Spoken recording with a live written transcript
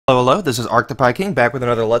Hello, this is King back with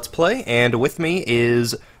another Let's Play, and with me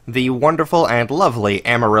is the wonderful and lovely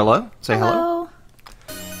Amarillo. Say hello.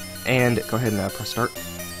 And go ahead and press start.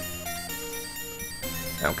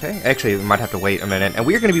 Okay, actually we might have to wait a minute, and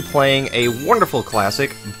we are going to be playing a wonderful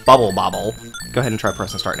classic, Bubble Bobble. Go ahead and try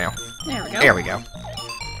pressing start now. There we go. There we go.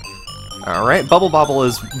 Alright, Bubble Bobble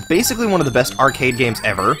is basically one of the best arcade games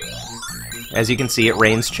ever. As you can see, it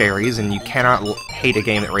rains cherries, and you cannot hate a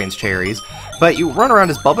game that rains cherries. But you run around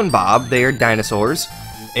as Bub and Bob, they are dinosaurs,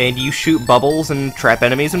 and you shoot bubbles and trap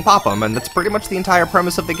enemies and pop them, and that's pretty much the entire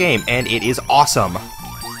premise of the game, and it is awesome.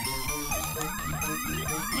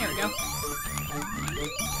 There we go.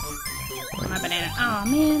 My banana. Oh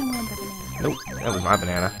man, I want the banana. Nope, that was my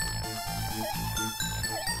banana.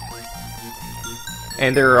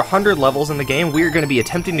 And there are 100 levels in the game. We are going to be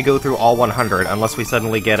attempting to go through all 100, unless we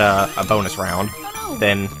suddenly get a bonus round.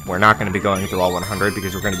 Then we're not going to be going through all 100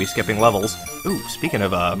 because we're going to be skipping levels. Ooh, speaking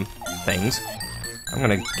of things, I'm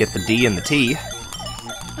going to get the D and the T.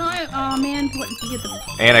 Oh man, what did you get the...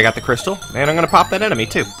 And I got the crystal, and I'm going to pop that enemy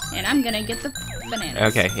too. And I'm going to get the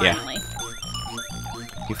bananas. Okay, finally.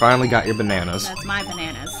 Yeah. You finally got your bananas. That's my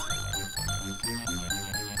bananas.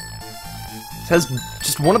 It has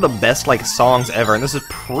just one of the best, like, songs ever, and this is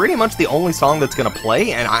pretty much the only song that's going to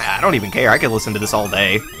play, and I don't even care. I could listen to this all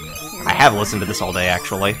day. I have listened to this all day,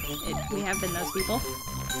 actually. We have been those people.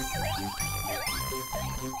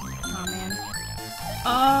 Oh man.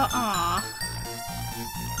 Aw.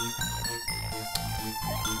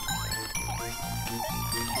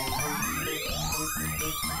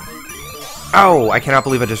 Oh, I cannot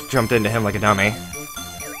believe I just jumped into him like a dummy.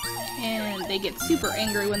 And they get super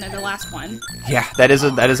angry when they're the last one. Yeah, that is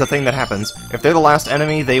a thing that happens. If they're the last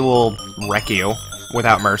enemy, they will wreck you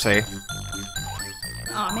without mercy.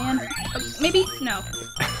 Aw man. Maybe? No.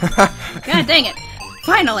 God dang it.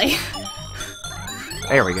 Finally.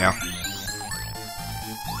 There we go.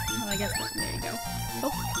 Well, I guess there you go.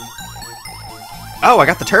 Oh, I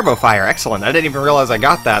got the turbo fire. Excellent. I didn't even realize I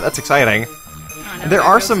got that. That's exciting. Oh, no, There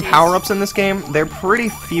are some power-ups in this game. They're pretty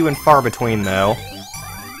few and far between, though.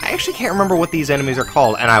 I actually can't remember what these enemies are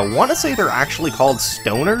called, and I want to say they're actually called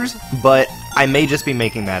stoners, but I may just be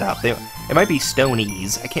making that up. It might be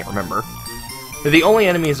stonies. I can't remember. They're the only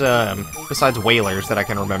enemies, besides whalers, that I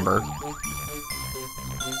can remember.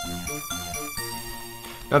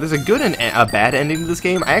 Now, there's a good and a bad ending to this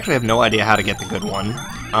game. I actually have no idea how to get the good one.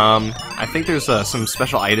 I think there's some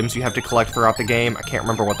special items you have to collect throughout the game. I can't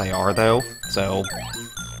remember what they are, though. So,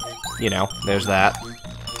 you know, there's that.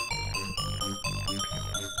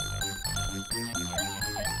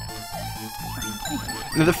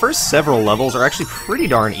 Now, the first several levels are actually pretty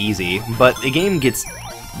darn easy, but the game gets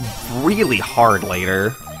really hard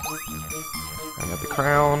later. I got the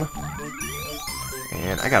crown.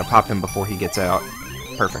 And I gotta pop him before he gets out.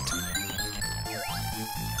 Perfect.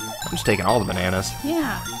 I'm just taking all the bananas.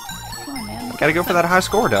 Yeah. Come on, man. Gotta go for that high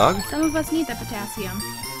score, dog. Some of us need the potassium.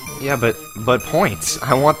 Yeah, but points.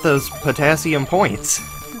 I want those potassium points.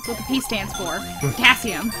 That's what the P stands for.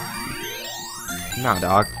 Potassium. Nah,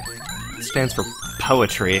 dog. It stands for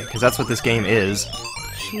poetry, because that's what this game is.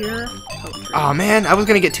 Sheer poetry. Aw, man, I was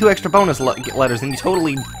gonna get 2 extra bonus letters, and you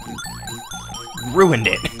totally ruined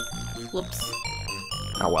it. Whoops.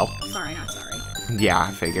 Oh, well. Sorry, not sorry. Yeah,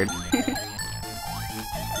 I figured.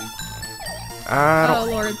 Oh,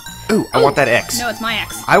 Lord. Ooh, I want that X. No, it's my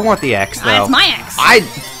X. I want the X, though. It's my X.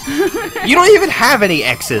 You don't even have any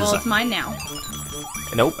X's. Well, it's mine now.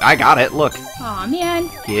 Nope, I got it. Look. Aw, man.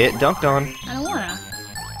 Get dunked on. I don't wanna.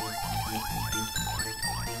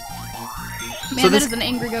 Man, So that this... is an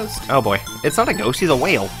angry ghost. Oh, boy. It's not a ghost, he's a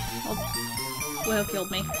whale. Oh, whale killed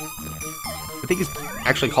me. I think he's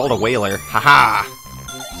actually called a whaler. Haha!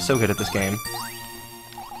 So good at this game.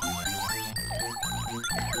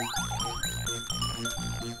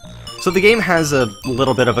 So the game has a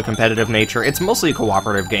little bit of a competitive nature. It's mostly a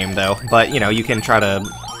cooperative game, though. But, you know, you can try to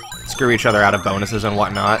screw each other out of bonuses and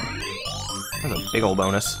whatnot. That's a big old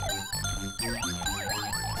bonus.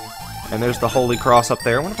 And there's the Holy Cross up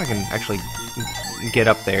there. I wonder if I can actually get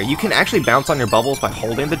up there. You can actually bounce on your bubbles by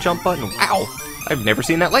holding the jump button. Wow! I've never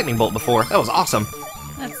seen that lightning bolt before. That was awesome.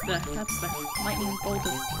 That's the lightning bolt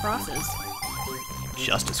of crosses.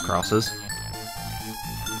 Justice crosses.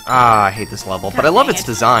 Ah, I hate this level, but I love its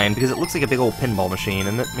design because it looks like a big old pinball machine,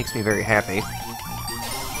 and that makes me very happy.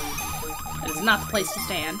 It is not the place to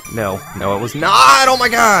stand. No, it was not! Oh my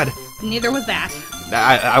god! Neither was that.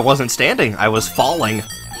 I wasn't standing, I was falling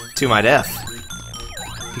to my death.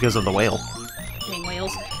 Because of the whale. Dang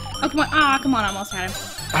whales. Oh, come on. Ah, come on, I almost had him.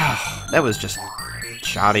 Ah, that was just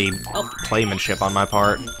shoddy playmanship on my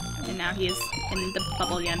part. And now he is in the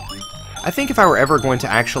bubble again. I think if I were ever going to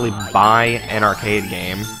actually buy an arcade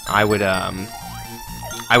game, I would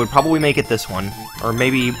probably make it this one. Or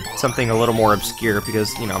maybe something a little more obscure,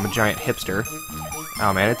 because, you know, I'm a giant hipster.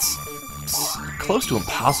 Oh man, it's close to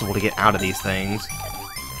impossible to get out of these things.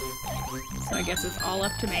 So I guess it's all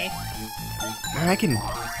up to me. I can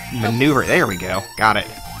maneuver. There we go. Got it.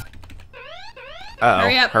 Uh-oh.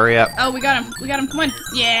 Hurry up. Hurry up. Oh, we got him. We got him. Come on.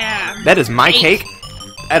 Yeah. That is my cake.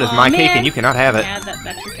 That is my cake, and you cannot have it. Yeah,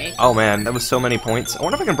 that's your cake. Oh man, that was so many points. I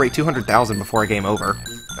wonder if I can break 200,000 before I game over.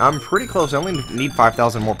 I'm pretty close. I only need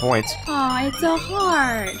 5,000 more points. Aw, it's a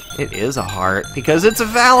heart. It is a heart, because it's a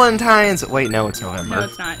Valentine's. Wait, no, it's November. No,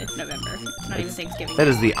 it's not. It's November. It's not even Thanksgiving. That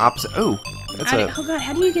is the opposite. Oh, that's Oh god,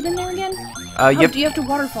 how do you get in there again? you have to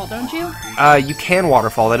waterfall, don't you? you can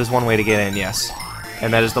waterfall. That is one way to get in, yes.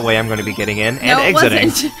 And that is the way I'm going to be getting in and No, it exiting.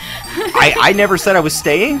 wasn't. I never said I was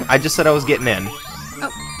staying. I just said I was getting in. Oh.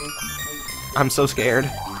 I'm so scared.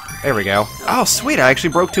 There we go. Oh, sweet. I actually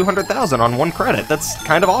broke 200,000 on 1 credit. That's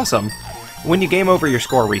kind of awesome. When you game over, your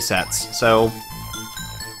score resets. So,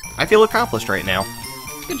 I feel accomplished right now.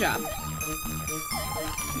 Good job.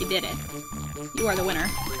 You did it. You are the winner.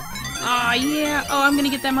 Aw, yeah. Oh, I'm gonna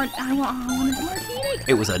get that I wanted the martini.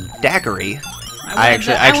 It was a daiquiri.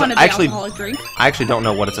 I wanted the alcoholic drink. I actually don't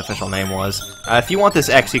know what its official name was. If you want this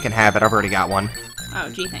X, you can have it. I've already got one. Oh,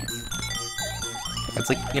 gee, thanks. It's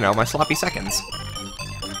like, you know, my sloppy seconds.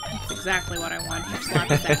 That's exactly what I want. Your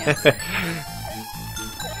sloppy seconds.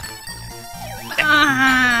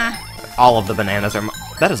 Ah! All of the bananas are.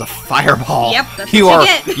 That is a fireball. Yep, that's you what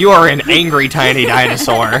are. you get. You are an angry tiny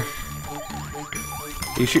dinosaur.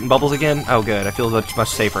 Are you shooting bubbles again? Oh, good. I feel much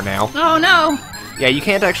safer now. Oh no! Yeah, you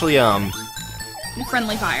can't actually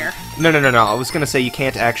Friendly fire. No. I was gonna say you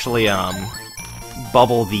can't actually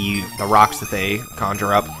bubble the rocks that they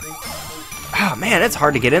conjure up. Oh man, it's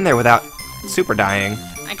hard to get in there without super dying.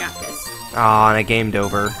 I got this. Aw, and I gamed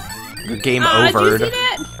over. Game overed. Did you see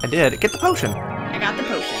that? I did. Get the potion. I got the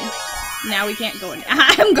potion. Now we can't go in.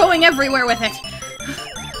 I'm going everywhere with it.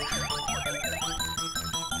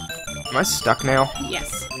 Am I stuck now?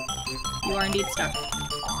 Yes. You are indeed stuck.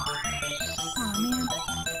 Oh man.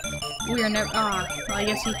 We are never. Well, I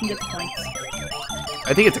guess you can get the points.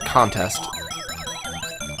 I think it's a contest.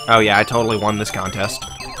 Oh yeah, I totally won this contest.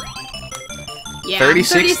 Yeah.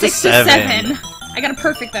 36 to 7. I got a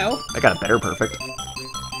perfect though. I got a better perfect.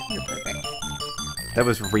 You're perfect. That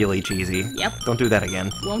was really cheesy. Yep. Don't do that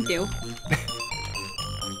again. Won't do.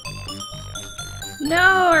 No,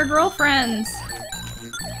 our girlfriends.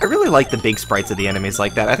 I really like the big sprites of the enemies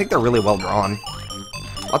like that. I think they're really well drawn.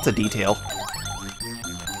 Lots of detail.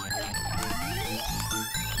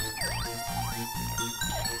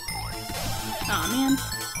 Aw, man.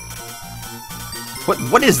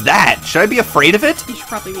 What is that? Should I be afraid of it? You should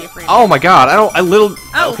probably be afraid of Oh my god, Oh,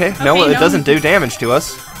 okay, okay, no, it no. doesn't do damage to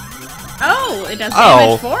us. Oh, it does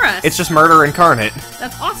damage for us. It's just murder incarnate.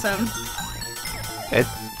 That's awesome. It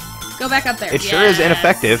Go back up there. sure is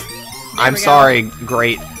ineffective. There I'm we go. sorry,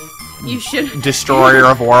 great You should. destroyer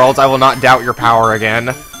of worlds. I will not doubt your power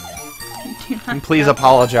again. Do not Please go.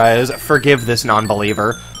 apologize. Forgive this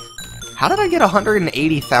non-believer. How did I get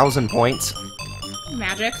 180,000 points?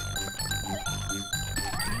 Magic.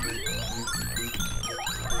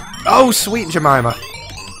 Oh, sweet Jemima.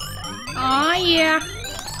 Aw, yeah.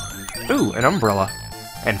 Ooh, an umbrella.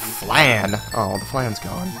 And flan. Oh, the flan's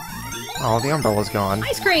gone. Oh, the umbrella's gone.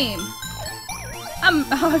 Ice cream. Oh,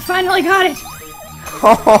 I finally got it.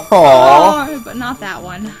 Oh, Oh, but not that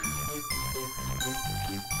one.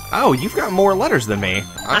 oh, you've got more letters than me.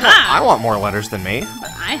 Aha! I want more letters than me.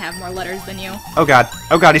 But I have more letters than you. Oh god,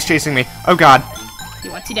 he's chasing me. Oh god, He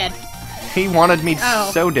wants you dead. he wanted me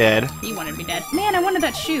Oh. so dead. He wanted me dead. Man, I wanted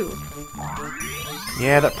that shoe.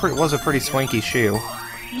 Yeah, that was a pretty swanky shoe.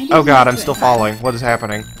 Maybe Oh we god, need I'm to still hide. falling. What is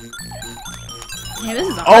happening? Yeah, this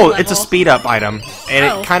is a hard Oh, level. it's a speed up item, and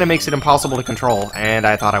Oh. it kind of makes it impossible to control, and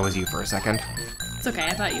I thought I was you for a second. It's okay,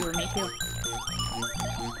 I thought you were me too.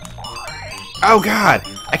 Oh god,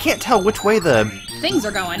 I can't tell which way the... Things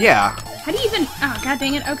are going. Yeah, How do you even... Oh, god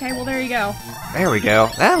dang it. Okay, well, there you go. there we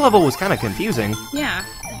go. That level was kind of confusing. Yeah.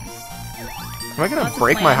 Am I gonna Lots of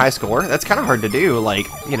break my plan. high score? That's kind of hard to do, like,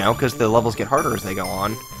 you know, because the levels get harder as they go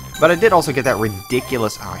on. But I did also get that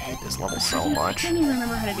ridiculous... Oh, I hate this level so I much. can't even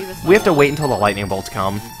remember how to do this We have to level. wait until the lightning bolts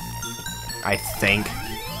come. I think.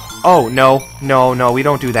 Oh, no, we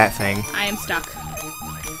don't do that thing. I am stuck.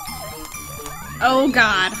 Oh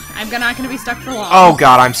god. I'm not gonna be stuck for long. Oh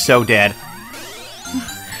god, I'm so dead.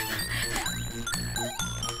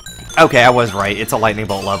 Okay, I was right. It's a lightning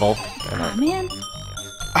bolt level. Aw, man.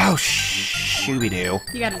 Oh, shooby-doo.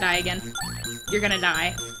 You gotta die again. You're gonna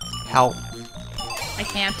die. Help. I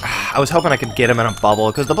can't. I was hoping I could get him in a bubble,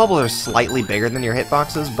 because the bubbles are slightly bigger than your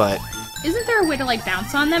hitboxes, but... Isn't there a way to, like,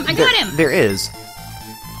 bounce on them? I got him! There is.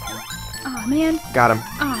 Oh man. Got him.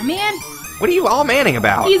 Oh man. What are you all manning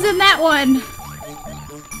about? He's in that one.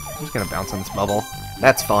 I'm just gonna bounce on this bubble.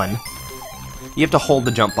 That's fun. You have to hold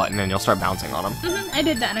the jump button and you'll start bouncing on them. I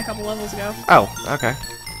did that in a couple levels ago. Oh, okay.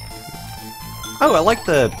 Oh, I like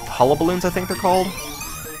the hullaballoons, I think they're called.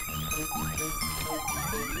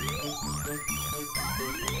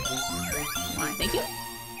 Why, thank you.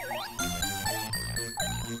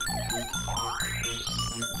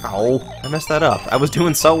 Oh, I messed that up. I was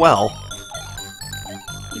doing so well.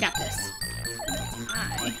 You got this.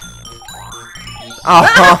 Hi.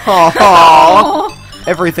 Oh,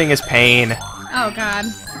 everything is pain. Oh god.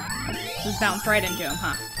 Just bounced right into him,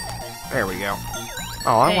 huh? There we go.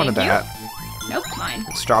 Oh, I wanted Thank you. that. Nope, mine.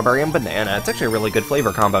 Strawberry and banana. It's actually a really good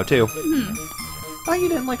flavor combo, too. Oh, you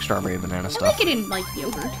didn't like strawberry and banana I stuff. like it in, like,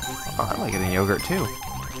 yogurt. Oh, I like it in yogurt, too.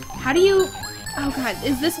 How do you... Oh god,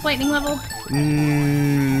 is this lightning level?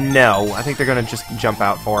 No, I think they're gonna just jump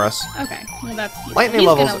out for us. Okay, well that's... Lightning He's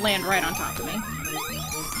levels- gonna land right on top of me.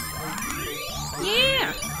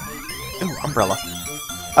 Yeah! Ooh, umbrella.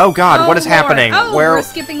 Oh god, what is Lord. happening? Oh, Where? we're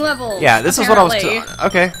skipping levels. Yeah, this is what I was... apparently.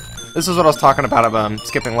 Okay. This is what I was talking about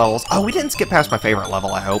skipping levels. Oh, we didn't skip past my favorite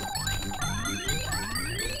level, I hope.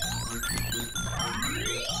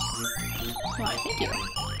 Why, thank you.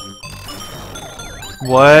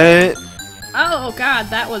 What? Oh god,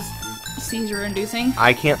 that was seizure-inducing.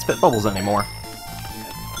 I can't spit bubbles anymore.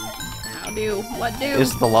 How do? What do?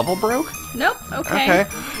 Is the level broke? Nope, okay. Okay.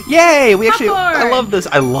 Yay! We actually... I Popcorn! love this.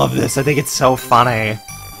 I love this. I think it's so funny.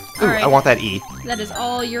 Ooh, Alright. I want that E. That is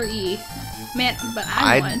all your E. Man, but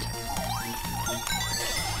I want...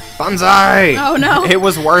 Banzai! Oh no! It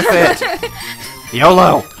was worth it.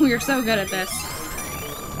 YOLO! We are so good at this.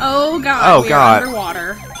 Oh god, Oh, we God. are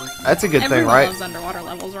underwater. That's a good Everyone thing, right? loves underwater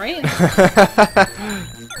levels, right?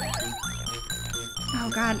 Oh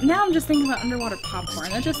god, now I'm just thinking about underwater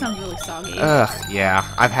popcorn. That just sounds really soggy. Ugh, yeah.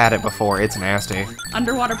 I've had it before. It's nasty.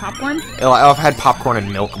 Underwater popcorn? I've had popcorn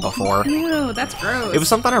and milk before. Ew, that's gross. It was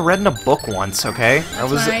something I read in a book once, okay?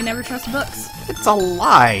 That's why I never trust books. It's a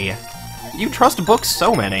lie. You trust books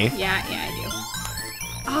so many. Yeah, I do.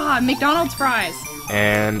 Ah, McDonald's fries.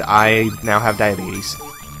 And I now have diabetes.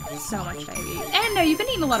 So much diabetes. And no, you've been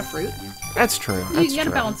eating a lot of fruit. That's true. You That's got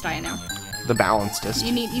true. a balanced diet now. The balancedest.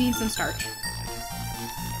 You need some starch.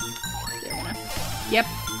 You're gonna... Yep.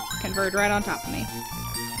 Converge right on top of me.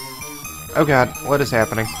 Oh god, what is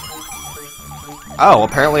happening? Oh,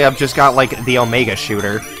 apparently I've just got, like, the Omega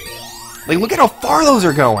shooter. Like, look at how far those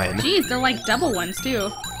are going! Jeez, they're like double ones, too.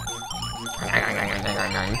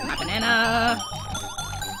 My banana.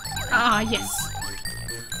 Ah, yes.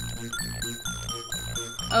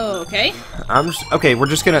 Okay. Okay, we're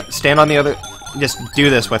just gonna stand on the other... Just do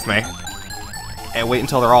this with me. And wait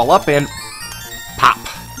until they're all up and... Pop!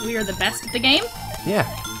 We are the best at the game. Yeah.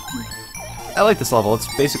 I like this level. It's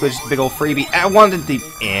basically just a big old freebie. I wanted the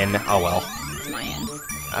in. Oh well. It's my end.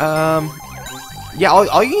 Yeah,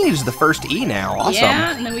 all you need is the first E now. Awesome.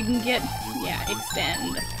 Yeah, and then we can get... Yeah,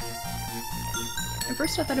 extend. At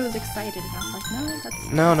first I thought it was excited, and I was like, no,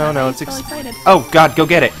 that's... No, it's spell excited. Oh god, go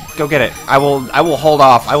get it. Go get it. I will hold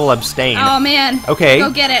off. I will abstain. Oh, man. Okay. Go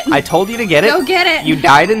get it. I told you to get it. Go get it. You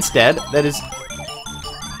died instead. That is...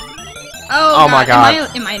 Oh, my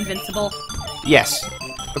God. Am I invincible? Yes.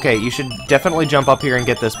 Okay, you should definitely jump up here and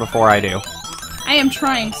get this before I do. I am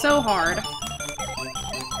trying so hard.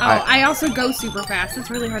 Oh, I also go super fast. It's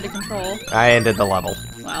really hard to control. I ended the level.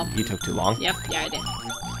 Well, You took too long. yep, yeah, I did.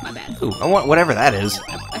 My bad. Ooh, I want whatever that is.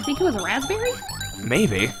 I think it was a raspberry?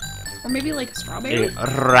 Maybe. Or maybe like a strawberry?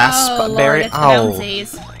 Raspberry. Oh, Lord, it's the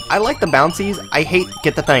bouncies. I like the bouncies. I hate...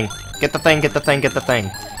 Get the thing. Get the thing, get the thing, get the thing.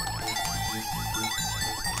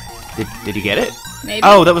 Did you get it? Maybe.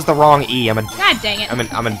 Oh, that was the wrong E. I'm a God dang it.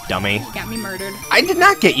 I'm a dummy. Got me murdered. I did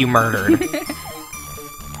not get you murdered.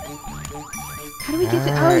 How do we get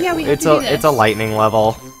to... Oh, yeah, we have it's to a do this. it's a lightning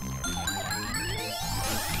level.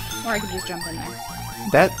 Or I could just jump in there.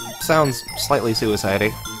 That sounds slightly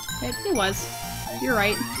suicide-y. It was. You're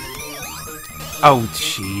right. Oh,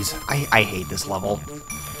 jeez. I hate this level.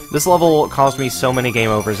 This level caused me so many game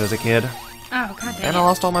overs as a kid. Oh, god dang And it. I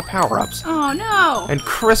lost all my power-ups. Oh, no! And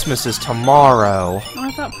Christmas is tomorrow. Oh,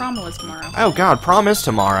 I thought prom was tomorrow. Oh god, prom is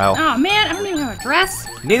tomorrow. Oh, man, I don't even have a dress.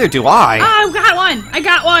 Neither do I. Oh, I got one! I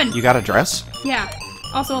got one! You got a dress? Yeah.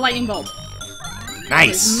 Also a lightning bolt.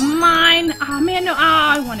 Nice. Mine! Oh, man, no. Oh,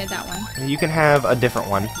 I wanted that one. You can have a different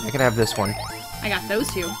one. I can have this one. I got those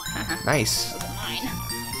two. Haha. Nice. Those are mine.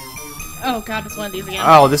 Oh god, it's one of these again.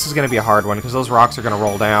 Oh, this is gonna be a hard one, because those rocks are gonna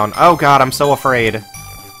roll down. Oh god, I'm so afraid.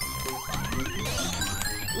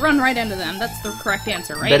 Run right into them. That's the correct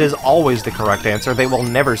answer, right? That is always the correct answer. They will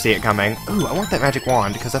never see it coming. Ooh, I want that magic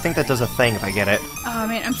wand, because I think that does a thing if I get it. Oh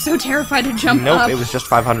man, I'm so terrified to jump Nope, up. it was just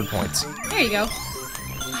 500 points. There you go.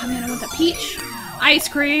 Oh man, I want that peach. Ice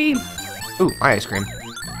cream! Ooh, my ice cream.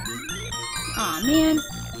 Aw man.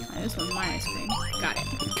 Oh, this one's my ice cream. Got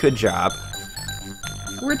it. Good job.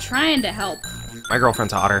 We're trying to help. My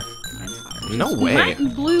girlfriend's hotter. Mine's hotter. No way.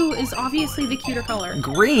 Blue is obviously the cuter color.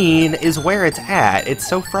 Green is where it's at. It's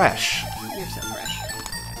so fresh. You're so fresh.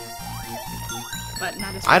 But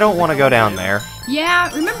not as fresh I don't as want to the go color down blue. there.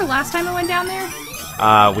 Yeah, remember last time I went down there?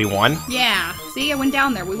 We won. Yeah. See, I went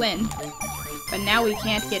down there. We win. But now we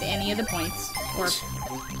can't get any of the points. Or,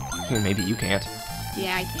 Maybe you can't.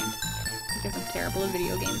 yeah, I can't. Because I'm terrible at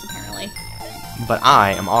video games, apparently. But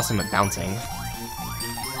I am awesome at bouncing.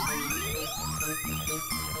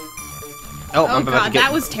 Oh, Oh I'm about to god, get...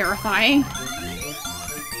 that was terrifying.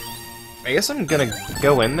 I guess I'm gonna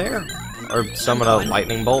go in there. Or summon a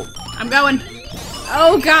lightning bolt. I'm going.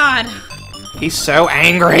 Oh god. He's so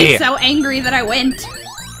angry! He's so angry that I went.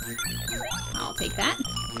 I'll take that.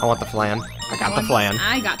 I want the flan. I got the flan.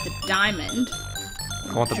 I got the diamond.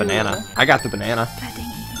 I want the Jewel. banana. I got the banana. God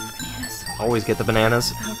dang it, bananas. Always get the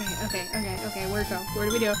bananas. Okay. Where'd go? Where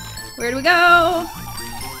do we do? Where do we go?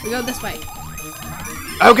 We go this way.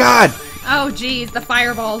 Oh god! Oh geez, the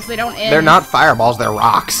fireballs, they don't end. They're not fireballs, they're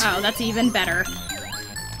rocks. Oh, that's even better.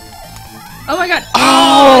 Oh my god.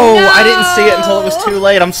 Oh! no! I didn't see it until it was too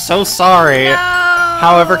late. I'm so sorry. No!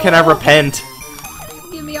 However, can I repent?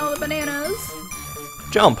 Give me all the bananas.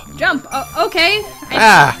 Jump. Jump. Oh, okay.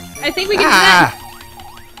 I think we can do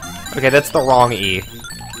Ah! Okay, that's the wrong E.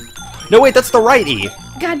 No, wait, that's the right E.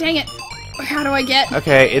 that. God dang it. How do I get?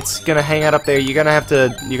 Okay, it's gonna hang out up there. You're gonna have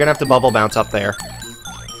to bubble bounce up there.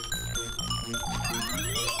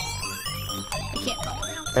 I can't bubble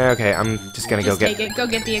down. Okay, I'm just gonna Just go take get... it. Go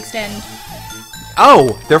get the extend.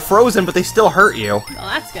 Oh! They're frozen, but they still hurt you. Well,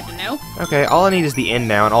 that's good to know. Okay, all I need is the end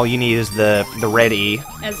now, and all you need is the red E.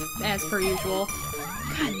 As per usual.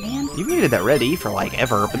 God, man. You've needed that red E for, like,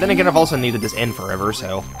 ever. But then again, I've also needed this end forever,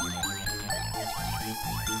 so...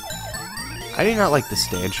 I do not like this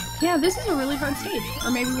stage. Yeah, this is a really hard stage.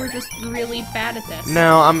 Or maybe we're just really bad at this.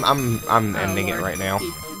 No, I'm Oh, ending it Lord. right now.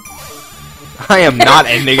 I am not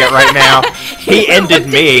ending it right now. He ended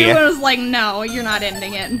me. I was like, no, you're not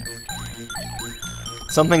ending it.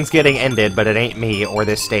 Something's getting ended, but it ain't me or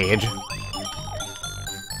this stage.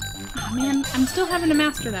 Oh, man, I'm still having to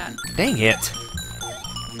master that. Dang it.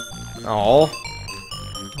 Oh.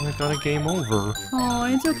 I got a game over. Oh,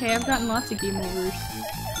 it's okay. I've gotten lots of game overs.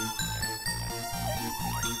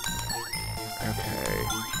 Okay.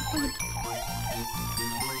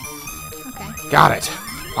 Okay. Got it.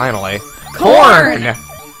 Finally. Corn!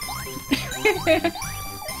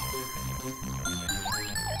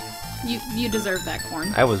 You deserve that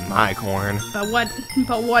corn. That was my corn.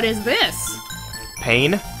 But what is this?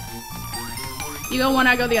 Pain? You go one,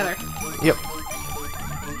 I go the other. Yep.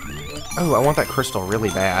 Oh, I want that crystal really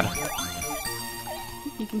bad.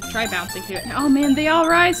 You can try bouncing to it. Oh man, they all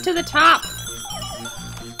rise to the top.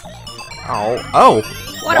 Oh. Oh!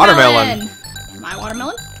 Watermelon! My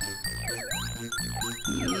watermelon?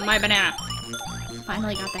 My banana.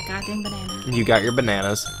 Finally got that goddamn banana. You got your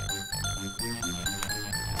bananas.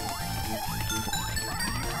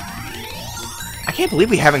 I can't believe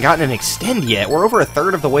we haven't gotten an extend yet. We're over a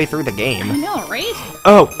third of the way through the I game. know, right?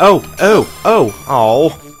 Oh,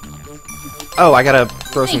 oh, I gotta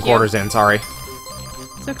throw some Thank you. quarters in, sorry.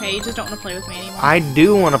 It's okay, you just don't want to play with me anymore. I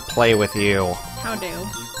do want to play with you. How do?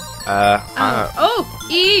 Oh,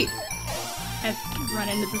 E! I run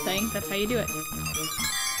into the thing. That's how you do it.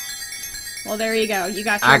 Well, there you go. You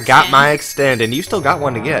got your I got extend. my extend, and you still got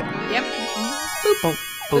one to get. Yep. Boop,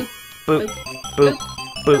 boop, boop, boop,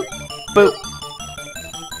 boop, boop.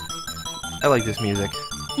 I like this music.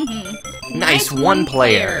 Mm-hmm. Nice one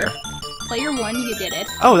player. Player one, you did it.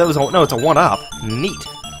 Oh, that was a, no, it's a one-up. Neat.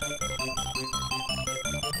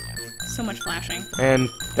 So much flashing. And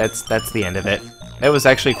that's the end of it. It was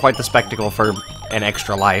actually quite the spectacle for an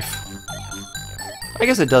extra life. I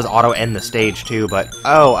guess it does auto-end the stage, too, but...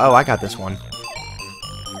 Oh, I got this one.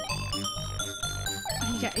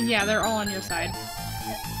 Yeah, they're all on your side.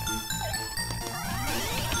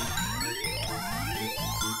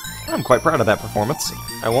 I'm quite proud of that performance.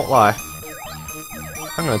 I won't lie.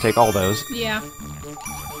 I'm gonna take all those. Yeah.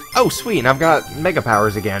 Oh, sweet, and I've got Mega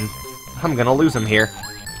Powers again. I'm gonna lose them here.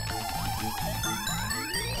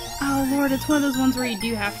 Oh, Lord, it's one of those ones where you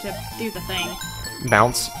do have to do the thing.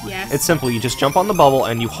 bounce? Yes. It's simple. You just jump on the bubble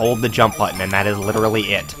and you hold the jump button, and that is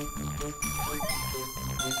literally it.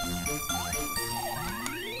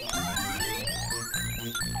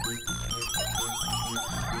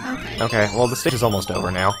 Okay. Okay, well, the stage is almost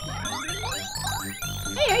over now.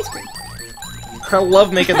 Hey, ice cream. I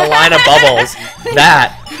love making the line of bubbles.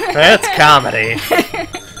 That's comedy.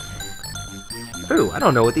 Ooh, I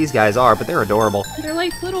don't know what these guys are, but they're adorable. They're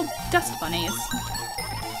like little dust bunnies.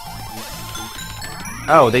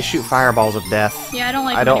 Oh, they shoot fireballs of death. Yeah, I don't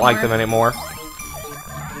like I them don't like them anymore.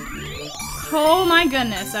 Oh my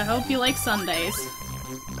goodness, I hope you like Sundays.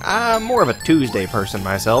 I'm more of a Tuesday person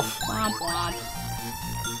myself. Womp womp.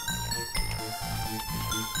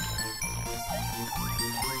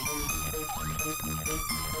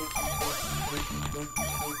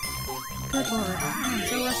 Good lord, I'm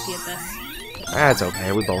so rusty at this. That's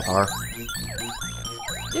okay, we both are.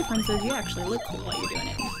 Difference is you actually look cool while you're doing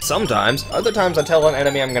it. Sometimes. Other times I tell an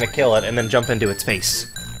enemy I'm gonna kill it and then jump into its face.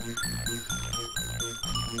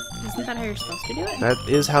 Isn't that how you're supposed to do it? That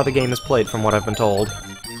is how the game is played from what I've been told.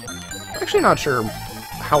 Actually not sure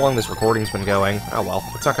how long this recording's been going. Oh well,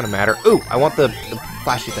 it's not gonna matter. Ooh, I want the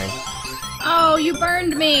flashy thing. Oh, you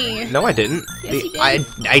burned me! No, I didn't. Yes, you did.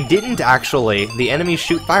 I didn't actually. The enemies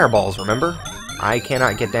shoot fireballs, remember? I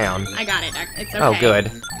cannot get down. I got it. It's okay. Oh, good.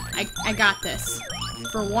 I got this.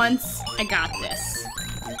 For once, I got this.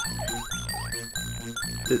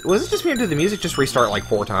 Was it just me or did the music just restart like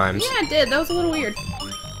 4 times? Yeah, it did. That was a little weird.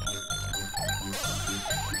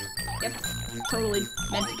 Yep. Totally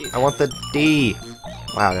meant to do that. I want the D.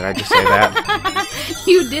 Wow, did I just say that?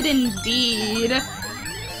 You did indeed.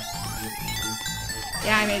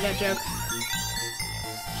 Yeah, I made that joke.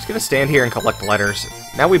 Just gonna stand here and collect letters.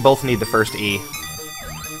 Now we both need the first E.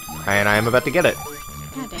 And I am about to get it.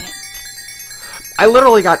 God dang it. I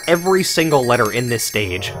literally got every single letter in this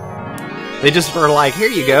stage. They just were like, here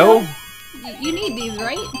you go. You need these,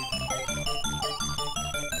 right?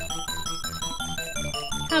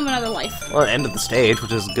 Have another life. Well, it ended the stage,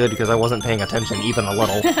 which is good because I wasn't paying attention even a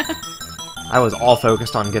little. I was all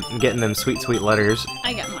focused on getting them sweet, sweet letters.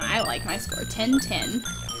 I like my score. 10-10.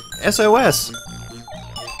 SOS.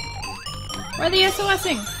 Where are the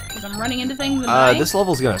SOSing? Because I'm running into things and dying? This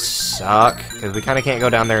level's gonna suck, because we kind of can't go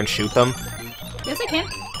down there and shoot them. Yes, I can.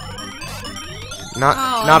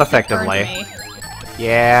 Not effectively. Me.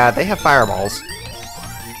 Yeah, they have fireballs.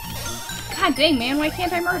 God dang, man, why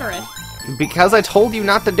can't I murder it? Because I told you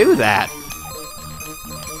not to do that.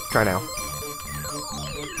 Try now.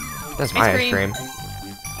 That's my ice cream.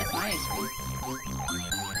 That's my ice cream.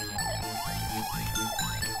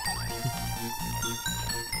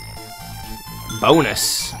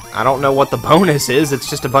 Bonus. I don't know what the bonus is. It's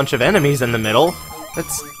just a bunch of enemies in the middle.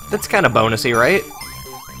 That's kind of bonusy, right?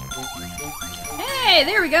 Hey,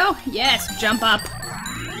 there we go. Yes, jump up.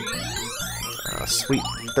 Sweet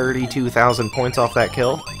 32,000 points off that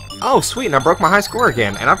kill. Oh, sweet, and I broke my high score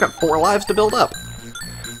again, and I've got 4 lives to build up.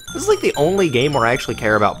 This is like the only game where I actually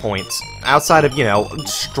care about points. Outside of, you know,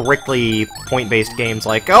 strictly point-based games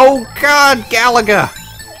like, oh god, Galaga!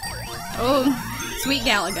 Oh, sweet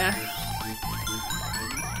Galaga.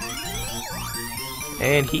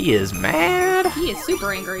 And he is mad. He is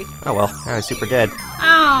super angry. Oh well, now he's super dead.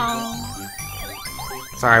 Oh.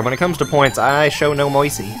 Sorry, when it comes to points, I show no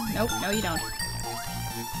mercy. Nope, no you don't.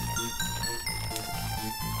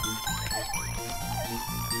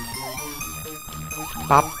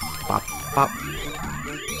 Bop, bop, bop.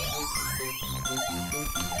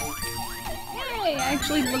 Hey, I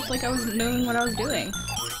actually looked like I was knowing what I was doing.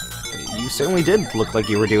 You certainly did look like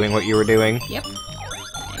you were doing what you were doing. Yep.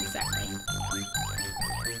 Exactly.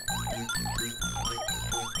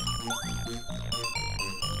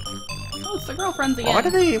 Oh, it's the girlfriends again. Why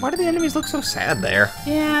do the enemies look so sad there?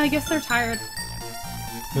 Yeah, I guess they're tired.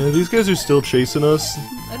 These guys are still chasing us.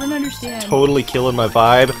 I don't understand. Totally killing my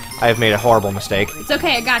vibe. I have made a horrible mistake. It's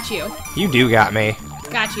okay, I got you. You do got me.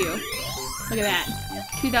 Got you. Look at that.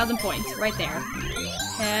 2,000 points, right there.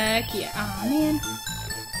 Heck yeah. Aw, man.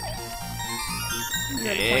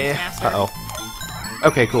 You're the points master. Uh-oh.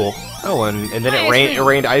 Okay, cool. Oh, and then My it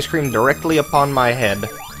rained ice cream directly upon my head.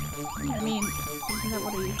 I mean, isn't that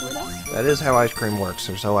what it usually does? That is how ice cream works,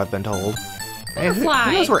 or so I've been told. And who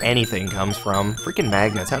Butterfly. knows where anything comes from? Freaking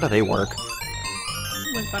magnets, how do they work?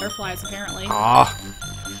 With butterflies, apparently. Ah,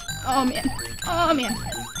 Oh, man. Oh, man.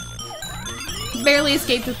 Barely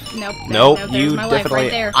escaped with... Nope. nope, there's you my life definitely...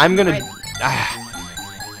 right there. I'm gonna... Right.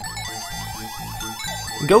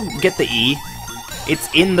 Go get the E. It's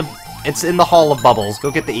in the Hall of Bubbles.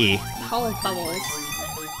 Go get the E. Hall of Bubbles.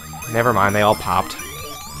 Never mind, they all popped.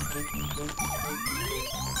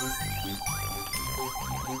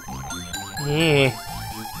 Eh.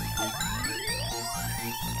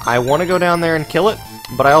 I want to go down there and kill it,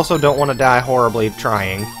 but I also don't want to die horribly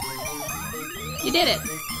trying. You did it.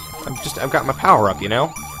 I've got my power up, you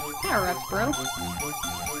know? Power up, bro.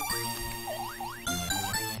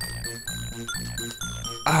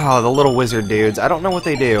 Oh, the little wizard dudes. I don't know what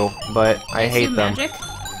they do, but I hate them. Magic?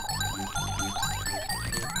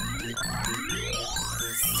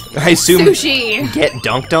 I assume Sushi! get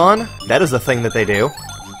dunked on? That is the thing that they do.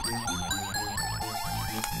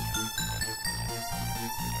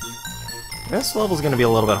 This level's gonna be a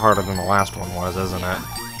little bit harder than the last one was, isn't it?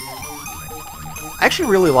 I actually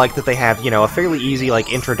really like that they have, you know, a fairly easy,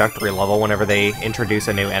 like, introductory level whenever they introduce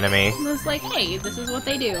a new enemy. It's like, hey, this is what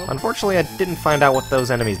they do. Unfortunately, I didn't find out what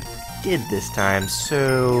those enemies did this time,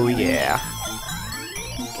 so yeah.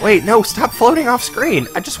 Wait, no, stop floating off screen!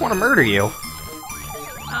 I just want to murder you.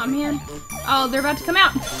 Oh, man. Oh, they're about to come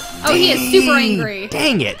out. Oh, he is super angry.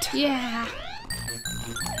 Dang it! Yeah.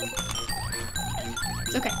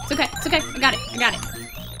 It's okay, it's okay, it's okay. I got it.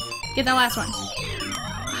 Get that last one.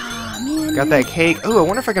 Ah, man. Got that cake. Ooh, I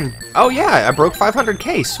wonder if I can... Oh, yeah, I broke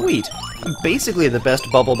 500k. Sweet. I'm basically the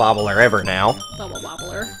best Bubble Bobbler ever now. Bubble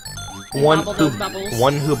Bobbler. One Bobble those bubbles.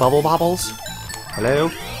 who Bubble Bobbles?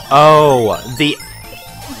 Hello? Oh, the...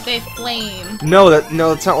 They flame. No,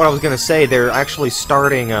 that's not what I was gonna say. They're actually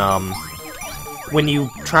starting, when you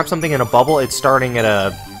trap something in a bubble, it's starting at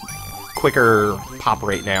a quicker pop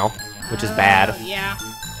rate now, which is bad. Yeah.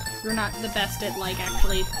 You're not the best at, like,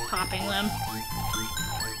 actually popping them.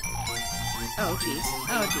 Oh, jeez,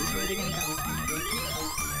 where are they gonna go?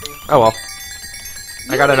 Oh well.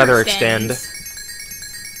 I got another extends. extend.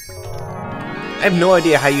 I have no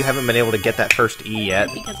idea how you haven't been able to get that first E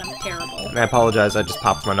yet. Because I'm terrible. And I apologize, I just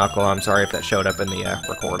popped my knuckle. I'm sorry if that showed up in the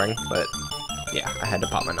recording, but yeah, I had to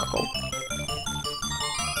pop my knuckle.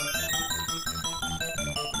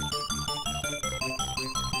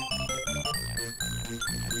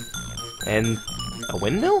 And a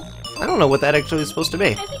windmill? I don't know what that actually is supposed to be.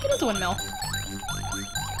 I think it is a windmill.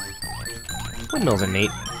 Windmills are neat.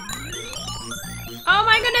 Oh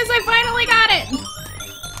my goodness, I finally got it!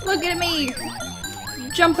 Look at me!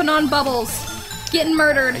 Jumping on bubbles. Getting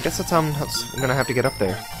murdered. I guess that's how I'm gonna have to get up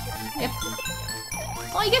there. Yep.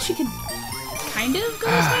 Well, I guess you could kind of go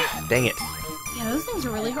this way. Dang it. Yeah, those things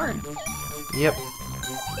are really hard. Yep.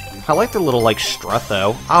 I like the little, like, strut,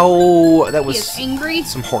 though. Oh, that He was is angry.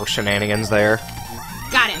 some horse shenanigans there.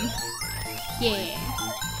 Got him. Yeah.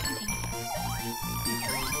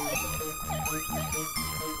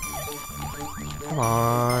 Come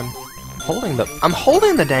on. I'm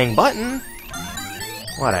holding the dang button!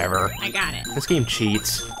 Whatever. I got it. This game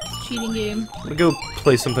cheats. Cheating game. I'm gonna go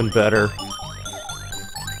play something better.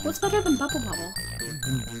 What's better than Bubble Bobble?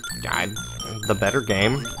 The better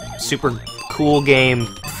game. Super cool game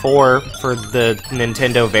 4 for the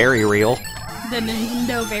Nintendo Very Real. The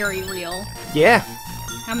Nintendo Very Real. Yeah.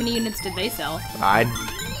 How many units did they sell?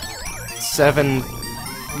 7...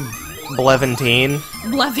 11.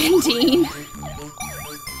 Bleventine.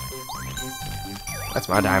 That's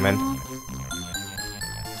my diamond.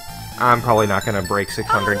 I'm probably not gonna break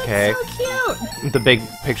 600k. Oh, that's so cute. The big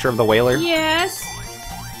picture of the whaler. Yes.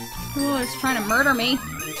 Oh, it's trying to murder me.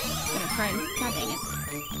 Gonna try and... God dang it.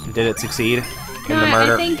 Did it succeed in No, the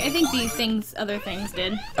murder? I think these things, other things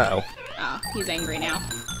did. Uh-oh. Oh, he's angry now.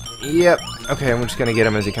 Yep. Okay, I'm just gonna get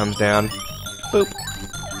him as he comes down. Boop.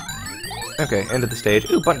 Okay, end of the stage.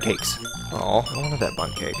 Ooh, bundt cakes. Aw, I wanted that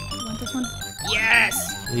bundt cake. You want this one?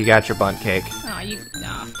 Yes! You got your bundt cake.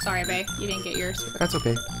 Oh, sorry, babe. You didn't get yours. That's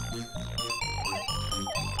okay.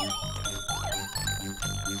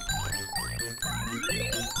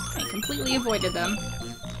 I completely avoided them.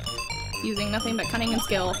 Using nothing but cunning and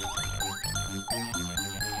skill.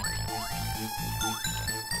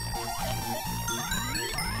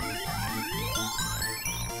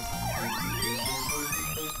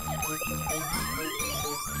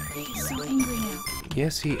 He's so angry now.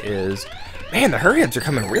 Yes, he is. Man, the hurry-ups are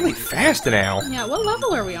coming really fast now. Yeah, what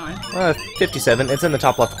level are we on? 57. It's in the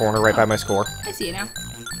top left corner, right by my score. I see it now.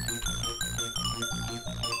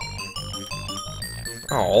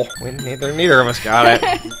 Oh, neither of us got it.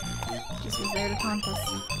 Just was there to taunt us.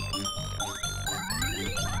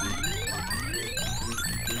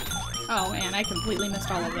 Oh man, I completely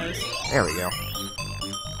missed all of those. There we go.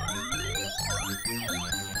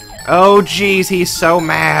 Oh, jeez, he's so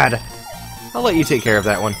mad. I'll let you take care of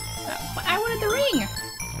that one. But I wanted the ring!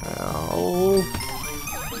 Oh.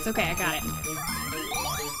 It's okay, I got it.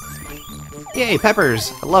 Yay,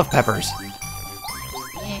 peppers. I love peppers.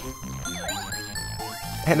 Eh.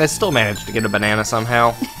 And I still managed to get a banana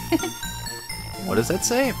somehow. What does that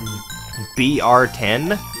say?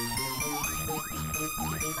 BR10?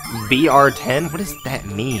 BR10? What does that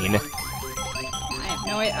mean? I have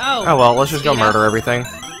no idea. Oh. Oh well, let's just go speed up. murder everything.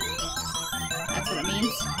 That's what it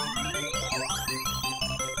means.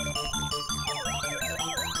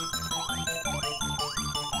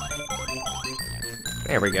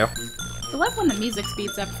 There we go. I love when the music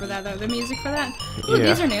speeds up for that, though. The music for that. Ooh, Yeah.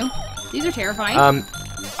 these are new. These are terrifying.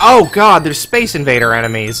 Oh god, there's Space Invader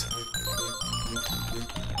enemies.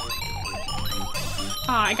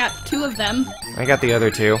 Ah, I got 2 of them. I got the other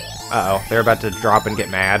 2. Uh-oh, they're about to drop and get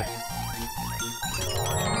mad.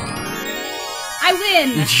 I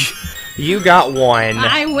win! You got 1.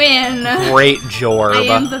 I win! Great Jorb. I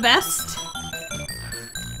am the best.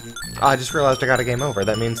 I just realized I got a game over.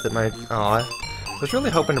 That means that my... Aw. I was really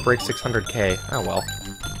hoping to break 600k. Oh well.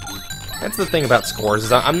 That's the thing about scores,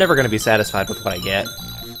 is I'm never going to be satisfied with what I get.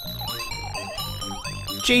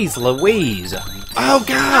 Jeez Louise! Oh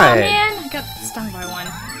god! Oh man, I got stung by one.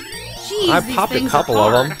 Jeez, I these popped a things couple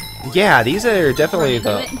are of them. hard. Yeah, these are definitely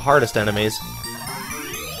the Right, do it. hardest enemies.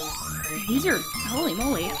 These are... holy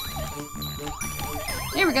moly.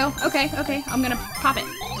 There we go. Okay, okay, I'm gonna pop it.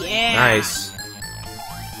 Yeah! Nice.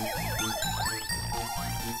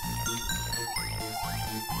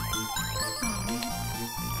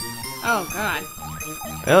 Oh god.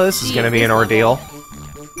 Well, this is Jeez, going to be this an ordeal. level.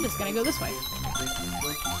 I'm just gonna go this way.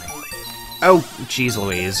 Oh, jeez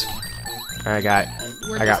Louise. I got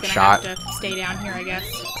We're I just got gonna shot. have to stay down here, I guess.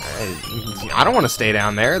 I don't want to stay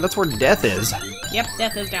down there. That's where death is. Yep,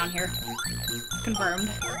 death is down here. Confirmed.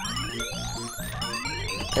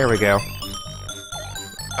 There we go.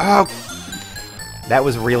 Oh, that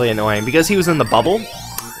was really annoying. Because he was in the bubble,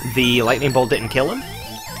 the lightning bolt didn't kill him,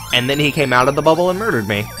 and then he came out of the bubble and murdered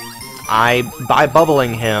me. By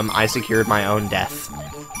bubbling him, I secured my own death.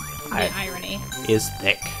 The irony. Is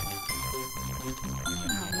thick.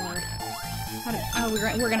 Oh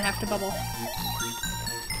lord. We're gonna have to bubble.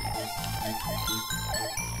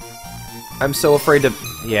 I'm so afraid to...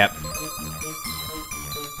 Yep.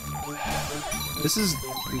 This is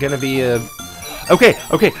gonna be a... Okay,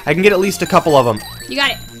 okay, I can get at least a couple of them. You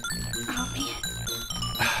got it! Oh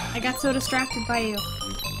man. I got so distracted by you.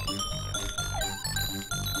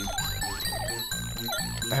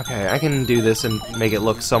 Okay, I can do this and make it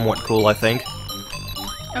look somewhat cool, I think.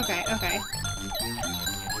 Okay, okay.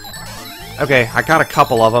 Okay, I got a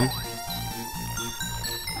couple of them.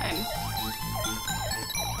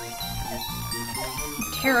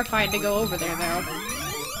 I'm terrified to go over there, though.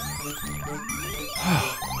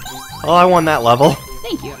 Well, I won that level.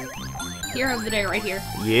 Thank you. Hero of the day right here.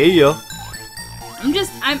 Yeah. I'm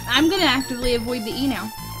gonna actively avoid the E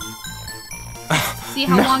now. See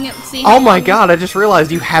how No. long it... Oh my god, I just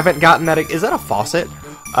realized you haven't gotten that... Is that a faucet?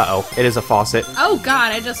 Uh-oh, it is a faucet. Oh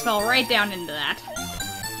god, I just fell right down into that.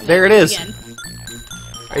 And There then it is. again.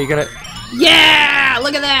 Are you gonna... Yeah!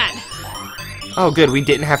 Look at that! Oh, good, we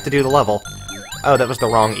didn't have to do the level. Oh, that was the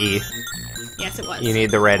wrong E. Yes, it was. You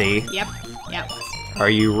need the red E. Yep. Yep. Are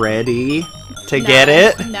you ready to get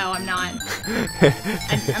it? No, I'm not.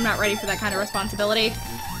 I'm not ready for that kind of responsibility.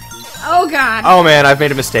 Oh god! Oh man, I've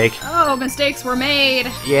made a mistake. Oh, mistakes were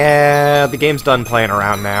made! Yeah, the game's done playing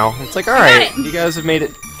around now. It's like, got alright, it. you guys have made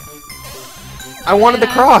it. I wanted the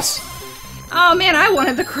cross! Oh man, I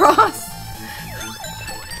wanted the cross!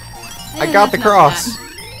 I got the That's not cross. bad.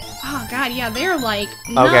 Oh god, yeah, they're like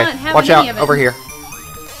not Okay, having watch any out, of it. over here. my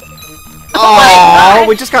Oh, God.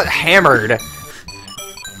 we just got hammered.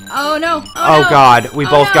 Oh no! Oh no. god, we Oh,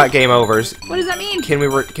 both no. got game overs. What does that mean? Can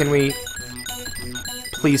we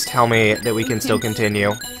please tell me that we can still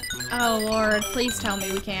continue? Oh lord, please tell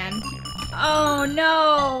me we can. Oh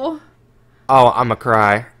no! Oh, I'ma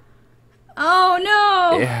cry. Oh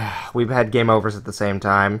no! Yeah, we've had game overs at the same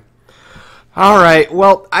time. Alright,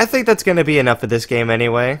 well, I think that's gonna be enough of this game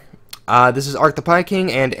anyway. This is Ark the Pie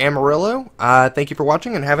King and Amarillo. Thank you for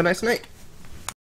watching and have a nice night.